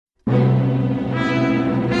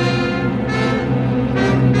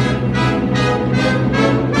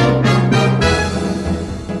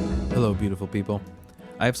people.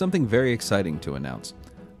 I have something very exciting to announce.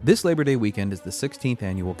 This Labor Day weekend is the 16th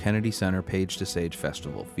annual Kennedy Center Page to Stage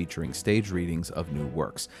Festival featuring stage readings of new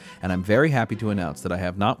works. And I'm very happy to announce that I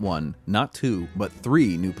have not one, not two, but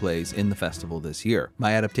 3 new plays in the festival this year.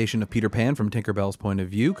 My adaptation of Peter Pan from Tinkerbell's Point of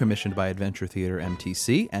View, commissioned by Adventure Theater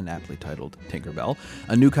MTC and aptly titled Tinkerbell,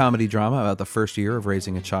 a new comedy drama about the first year of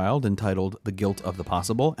raising a child entitled The Guilt of the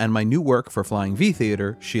Possible, and my new work for Flying V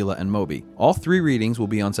Theater, Sheila and Moby. All 3 readings will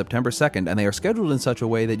be on September 2nd, and they are scheduled in such a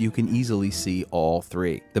way that you can easily see all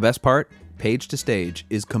 3. The best part? Page to Stage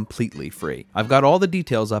is completely free. I've got all the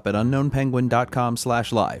details up at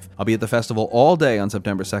unknownpenguin.com/live. I'll be at the festival all day on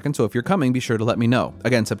September 2nd, so if you're coming, be sure to let me know.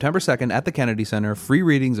 Again, September 2nd at the Kennedy Center, free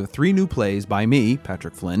readings of 3 new plays by me,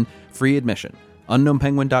 Patrick Flynn, free admission.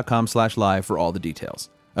 unknownpenguin.com/live for all the details.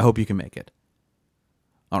 I hope you can make it.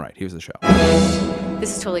 All right, here's the show.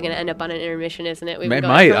 This is totally going to end up on an intermission, isn't it? It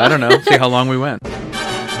might. I don't know. See how long we went.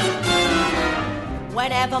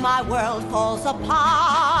 Whenever my world falls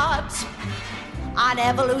apart, I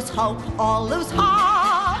never lose hope or lose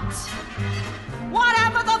heart.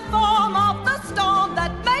 Whatever the form of the storm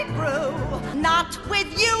that may brew, not with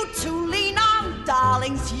you to lean on,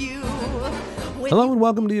 darlings, you. Hello and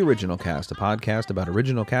welcome to The Original Cast, a podcast about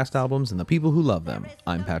original cast albums and the people who love them.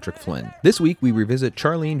 I'm Patrick Flynn. This week we revisit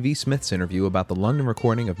Charlene V. Smith's interview about the London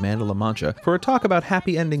recording of Man de la Mancha for a talk about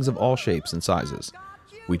happy endings of all shapes and sizes.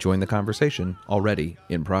 We join the conversation already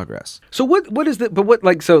in progress. So what is that? But what,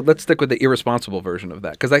 like, so let's stick with the irresponsible version of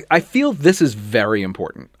that. Because I feel this is very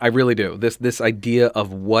important. I really do. This idea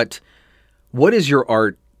of what is your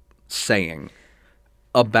art saying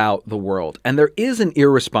about the world? And there is an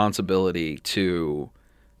irresponsibility to,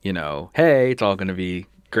 hey, it's all going to be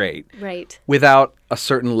great. Right. Without a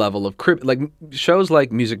certain level of, like shows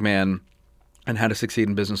like Music Man and How to Succeed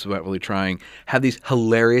in Business Without Really Trying have these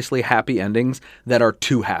hilariously happy endings that are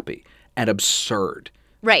too happy and absurd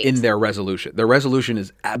in their resolution. Their resolution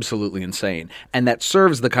is absolutely insane. And that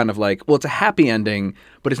serves the kind of like, well, it's a happy ending,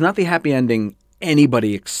 but it's not the happy ending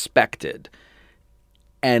anybody expected.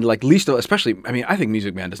 And like especially, I mean, I think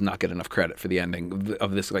Music Man does not get enough credit for the ending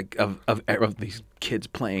of this, like of these kids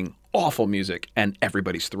playing awful music and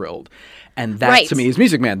everybody's thrilled. And that to me is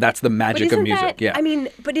Music Man. That's the magic of music. Yeah. I mean,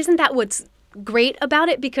 but isn't that what's great about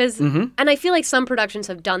it? Because, and I feel like some productions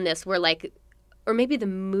have done this where like, or maybe the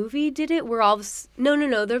movie did it where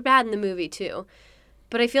no, they're bad in the movie too.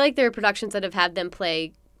 But I feel like there are productions that have had them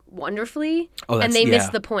play wonderfully and they miss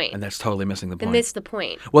the point. And that's totally missing the point. They miss the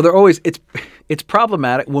point. Well, they're always, it's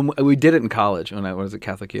problematic. When we did it in college, when I was at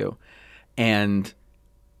Catholic U, and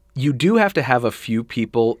you do have to have a few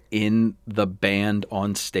people in the band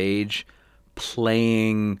on stage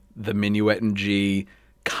playing the minuet in G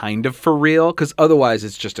kind of for real, because otherwise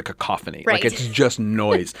it's just a cacophony. Right. Like it's just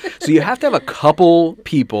noise. So you have to have a couple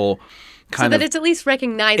people so that it's at least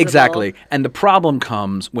recognizable. Exactly. And the problem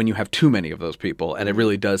comes when you have too many of those people, and it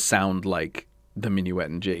really does sound like the minuet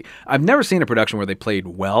in G. I've never seen a production where they played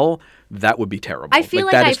well. That would be terrible. I feel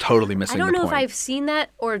like that is totally missing the point. I don't know if I've seen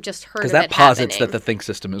that or just heard of it happening. Because that posits happening. that the think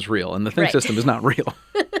system is real, and the think system is not real.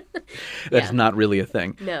 That's not really a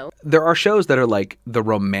thing. No. There are shows that are like the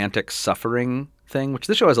romantic suffering thing, which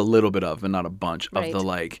this show has a little bit of, but not a bunch of the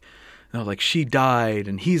like, like she died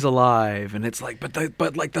and he's alive, and it's like,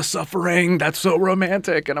 but like the suffering, that's so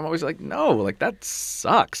romantic, and I'm always like, no, like that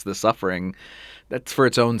sucks. The suffering, that's for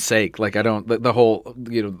its own sake. Like I don't, the whole,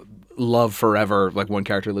 love forever. Like one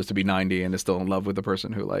character lives to be 90 and is still in love with the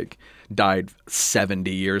person who like died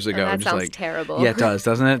 70 years ago. That just sounds like, terrible. Yeah, it does,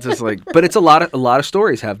 doesn't it? It's just like, but it's a lot of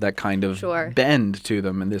stories have that kind of bend to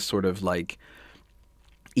them, and this sort of like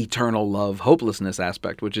eternal love, hopelessness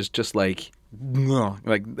aspect, which is just like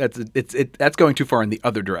that's going too far in the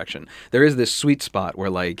other direction. There is this sweet spot where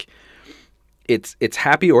like it's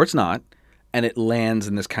happy or it's not, and it lands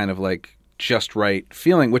in this kind of like just right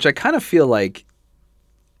feeling, which I kind of feel like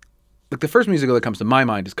the first musical that comes to my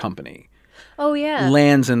mind is Company. Oh yeah,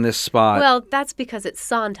 lands in this spot. Well, that's because it's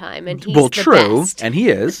Sondheim and he's best. And he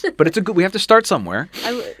is, but it's a good. We have to start somewhere.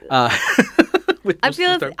 I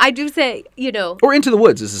feel I do say, or Into the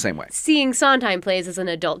Woods is the same way. Seeing Sondheim plays as an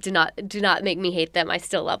adult do not make me hate them. I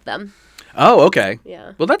still love them. Oh, okay.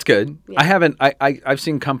 Yeah. Well, that's good. Yeah. I haven't. I've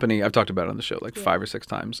seen Company. I've talked about it on the show like 5 or 6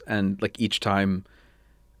 times, and like each time,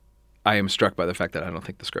 I am struck by the fact that I don't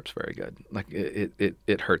think the script's very good. Like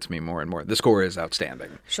it hurts me more and more. The score is outstanding.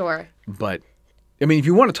 Sure. But I mean, if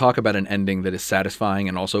you want to talk about an ending that is satisfying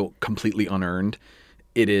and also completely unearned,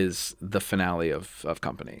 it is the finale of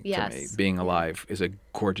Company to me. Being Alive is a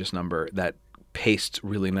gorgeous number that pastes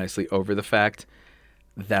really nicely over the fact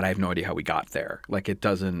that I have no idea how we got there. Like it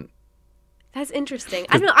doesn't. That's interesting.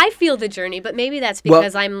 I don't know. I feel the journey, but maybe that's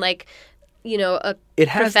because I'm like a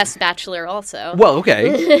professed bachelor also. Well,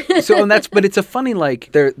 okay. But it's a funny,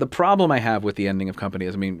 like, the problem I have with the ending of Company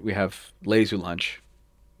is, I mean, we have Ladies Who Lunch,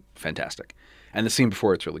 fantastic. And the scene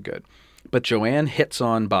before it's really good. But Joanne hits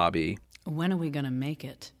on Bobby. When are we going to make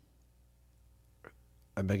it?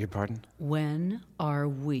 I beg your pardon? When are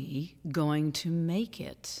we going to make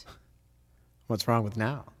it? What's wrong with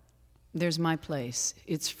now? There's my place.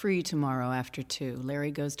 It's free tomorrow after 2.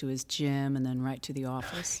 Larry goes to his gym and then right to the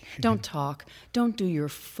office. Don't talk. Don't do your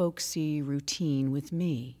folksy routine with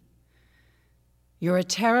me. You're a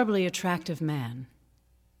terribly attractive man.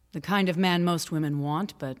 The kind of man most women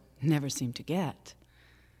want, but never seem to get.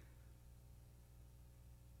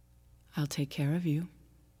 I'll take care of you.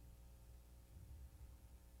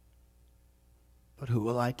 But who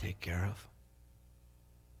will I take care of?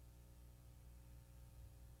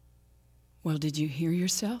 Well, did you hear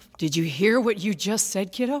yourself? Did you hear what you just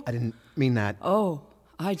said, kiddo? I didn't mean that. Oh,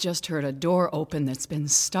 I just heard a door open that's been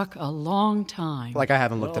stuck a long time. Like I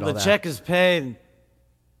haven't looked at all the that. check is paid.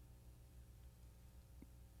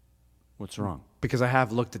 What's wrong? Because I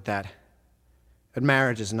have looked at that. At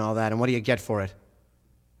marriages and all that, and what do you get for it?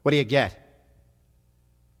 What do you get?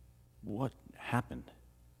 What happened?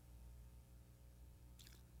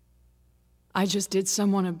 I just did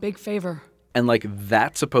someone a big favor. And, like,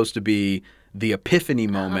 that's supposed to be the epiphany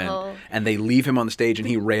moment, and they leave him on the stage, and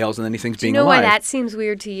he rails, and then he sings Being Alive. Do you know why that seems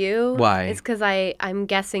weird to you? Why? It's because I'm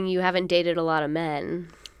guessing you haven't dated a lot of men.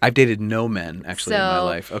 I've dated no men, actually, in my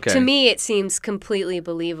life. Okay. To me, it seems completely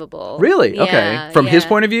believable. Really? Yeah, okay. From his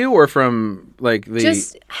point of view, or from, like, the...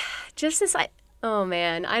 Just this... Oh,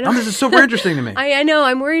 man. I don't... this is super interesting to me. I know.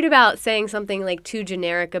 I'm worried about saying something, like, too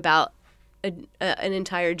generic about an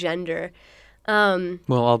entire gender.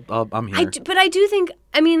 Well, I'm here. But I do think,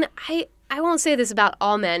 I mean, I won't say this about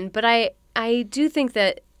all men, but I do think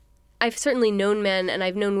that I've certainly known men, and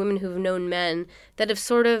I've known women who've known men that have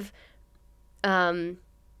sort of, I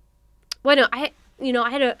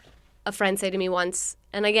had a friend say to me once,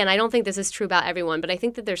 and again, I don't think this is true about everyone, but I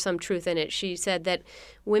think that there's some truth in it. She said that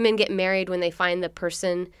women get married when they find the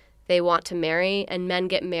person they want to marry, and men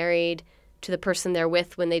get married to the person they're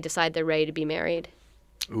with when they decide they're ready to be married.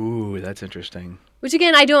 Ooh, that's interesting. Which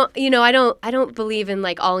again, I don't believe in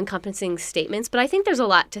like all-encompassing statements, but I think there's a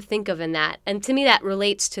lot to think of in that. And to me that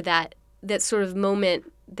relates to that sort of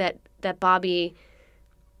moment that Bobby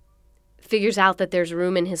figures out that there's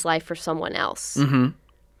room in his life for someone else. Mm-hmm.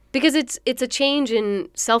 Because it's a change in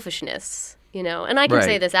selfishness, and I can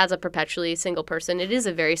say this as a perpetually single person. It is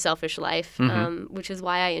a very selfish life, which is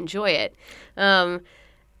why I enjoy it. And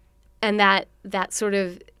that sort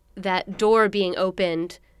of that door being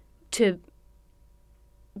opened to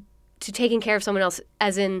taking care of someone else,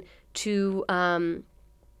 as in to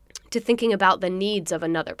thinking about the needs of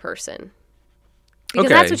another person. Because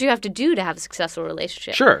that's what you have to do to have a successful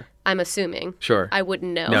relationship. Sure. I'm assuming. Sure. I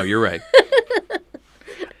wouldn't know. No, you're right.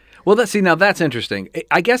 Well, now that's interesting.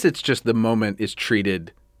 I guess it's just the moment is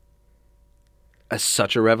treated as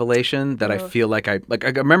such a revelation that I feel like I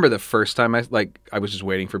remember the first time I was just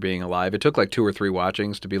waiting for Being Alive. It took like 2 or 3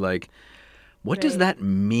 watchings to be like, what does that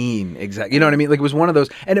mean exactly? You know what I mean? Like, it was one of those,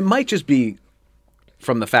 and it might just be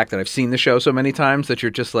from the fact that I've seen the show so many times that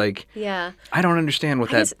you're just like, yeah, I don't understand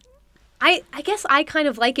what that. I guess I kind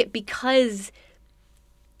of like it because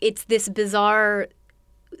it's this bizarre,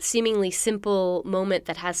 seemingly simple moment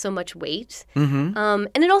that has so much weight. Mm-hmm.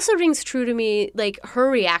 And it also rings true to me, like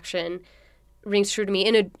her reaction rings true to me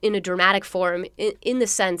in a dramatic form, in the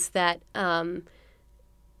sense that,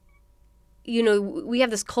 we have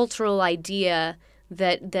this cultural idea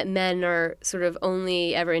that men are sort of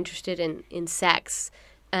only ever interested in sex.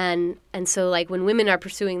 And so like when women are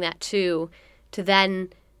pursuing that too, to then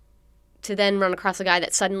run across a guy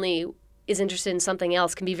that suddenly is interested in something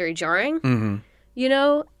else can be very jarring, mm-hmm.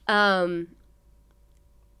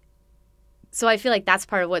 So I feel like that's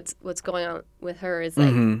part of what's going on with her is like,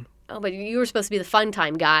 mm-hmm. Oh, but you were supposed to be the fun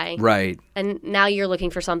time guy. Right. And now you're looking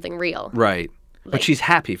for something real. Right. Like, but she's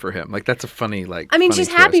happy for him. Like, that's a funny, she's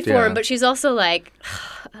happy for him, but she's also like,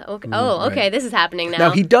 okay, okay, this is happening now.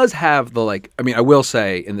 Now, he does have I will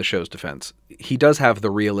say, in the show's defense, he does have the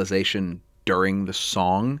realization during the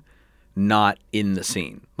song, not in the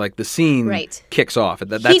scene. Like, the scene kicks off.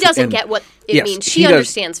 He doesn't get what it means. She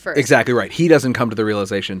understands first. Exactly right. He doesn't come to the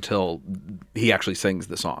realization till he actually sings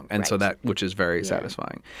the song. And so which is very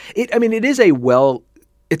satisfying. It is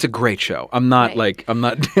it's a great show. I'm not damning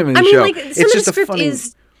the show. Some of the script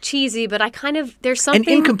is cheesy, but there's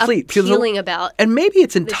something appealing about. And maybe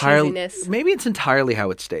it's entirely how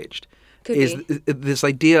it's staged. Could is be. This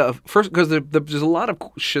idea of first, because there's a lot of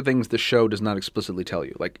things the show does not explicitly tell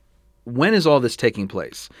you. Like, when is all this taking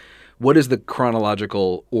place? what is the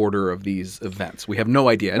chronological order of these events? We have no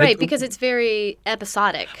idea. And Right, because it's very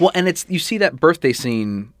episodic. Well, and you see that birthday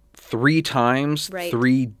scene 3 times, Right.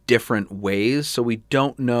 3 different ways, so we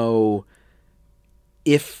don't know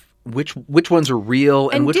which ones are real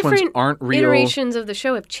and which ones aren't real. Iterations of the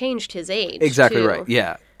show have changed his age. Exactly too. right.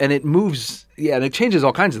 Yeah, and it moves. Yeah, and it changes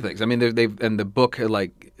all kinds of things. I mean, and the book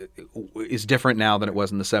is different now than it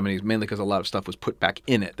was in the 70s, mainly because a lot of stuff was put back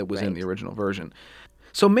in it that was in the original version.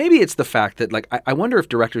 So maybe it's the fact that, like, I wonder if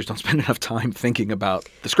directors don't spend enough time thinking about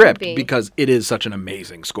the script because it is such an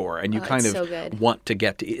amazing score, and you kind of want to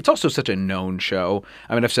get to it. It's also such a known show.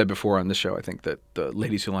 I mean, I've said before on this show, I think that the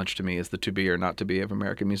Ladies Who Lunch to me is the to be or not to be of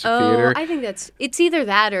American music theater. I think it's either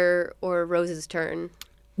that or Rose's Turn.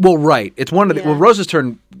 Well, right. It's one of the. Well, Rose's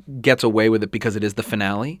Turn gets away with it because it is the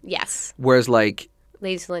finale. Yes. Whereas, like.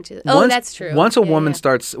 Ladies Who Lunch. Oh, that's true. Once a woman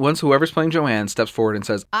starts, once whoever's playing Joanne steps forward and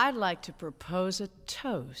says, I'd like to propose a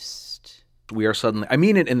toast. We are suddenly, I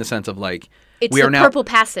mean it in the sense of like, it's we the are now, purple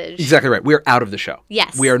passage. Exactly right. We are out of the show.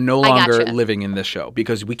 Yes. We are no longer living in this show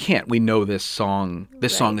because we can't. We know this song.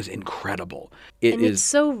 This song is incredible. It's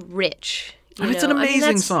so rich. It's an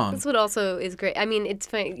amazing song. That's what also is great. I mean, it's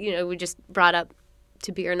fine. We just brought up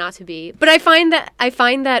to be or not to be, but I find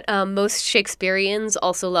that most Shakespeareans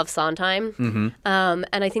also love Sondheim, and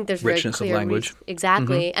I think there's richness very clear of language,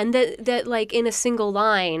 exactly, and that like in a single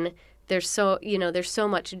line, there's so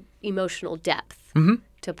much emotional depth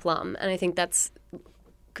to Plum, and I think that's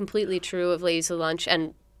completely true of Ladies Who Lunch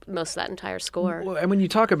and most of that entire score. Well, and when you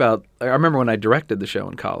talk about, I remember when I directed the show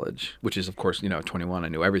in college, which is of course at 21, I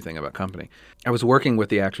knew everything about company. I was working with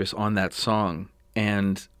the actress on that song.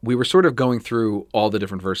 And we were sort of going through all the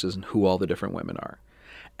different verses and who all the different women are.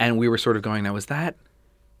 And we were sort of going, now, is that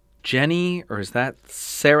Jenny or is that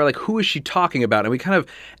Sarah? Like, who is she talking about?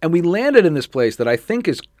 And we landed in this place that I think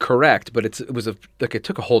is correct, but it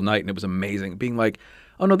took a whole night and it was amazing. Being like,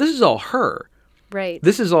 oh no, this is all her. Right.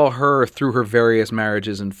 This is all her through her various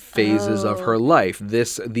marriages and phases of her life.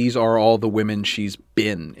 These are all the women she's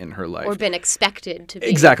been in her life. Or been expected to be.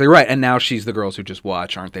 Exactly right. And now she's the girls who just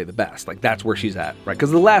watch, aren't they the best? Like, that's where she's at, right?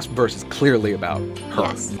 Because the last verse is clearly about her.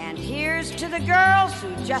 Yes. And here's to the girls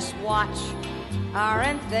who just watch,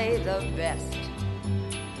 aren't they the best?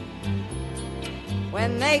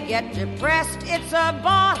 When they get depressed, it's a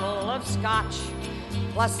bottle of scotch,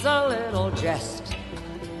 plus a little jest.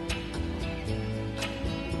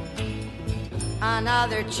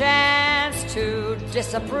 Another chance to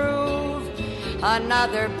disapprove,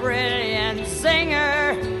 another brilliant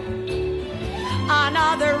singer,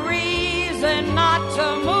 another reason not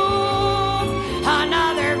to move,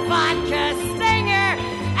 another vodka stinger.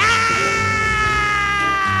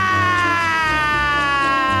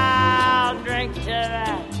 I'll drink to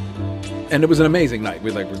that. And it was an amazing night.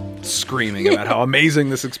 We were screaming about how amazing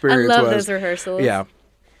this experience was. I love those rehearsals. Yeah,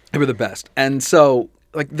 they were the best. And so,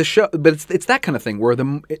 like, the show, but it's that kind of thing where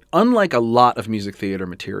unlike a lot of music theater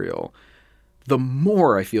material, the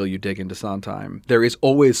more I feel you dig into Sondheim, there is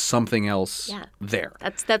always something else there.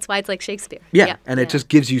 That's why it's like Shakespeare. Yeah. And it just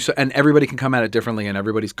gives you and everybody can come at it differently, and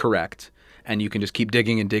everybody's correct, and you can just keep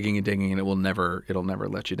digging and digging and digging, and it'll never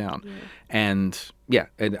let you down. And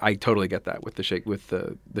and I totally get that with the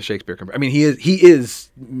Shakespeare. I mean, he is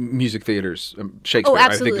music theater's Shakespeare. Oh, absolutely.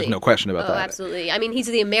 I think there's no question about that. Oh, absolutely. I mean, he's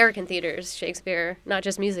the American theater's Shakespeare, not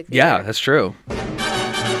just music theater. Yeah, that's true.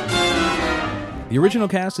 The original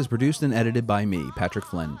cast is produced and edited by me, Patrick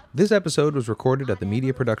Flynn. This episode was recorded at the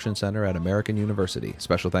Media Production Center at American University.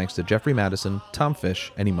 Special thanks to Jeffrey Madison, Tom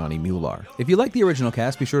Fish, and Imani Mular. If you like the original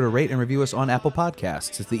cast, be sure to rate and review us on Apple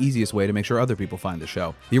Podcasts. It's the easiest way to make sure other people find the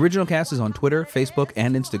show. The original cast is on Twitter, Facebook,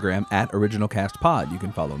 and Instagram at OriginalCastPod. You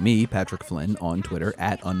can follow me, Patrick Flynn, on Twitter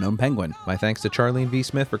at UnknownPenguin. My thanks to Charlene V.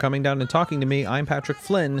 Smith for coming down and talking to me. I'm Patrick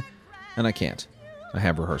Flynn, and I can't. I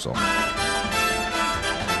have rehearsal.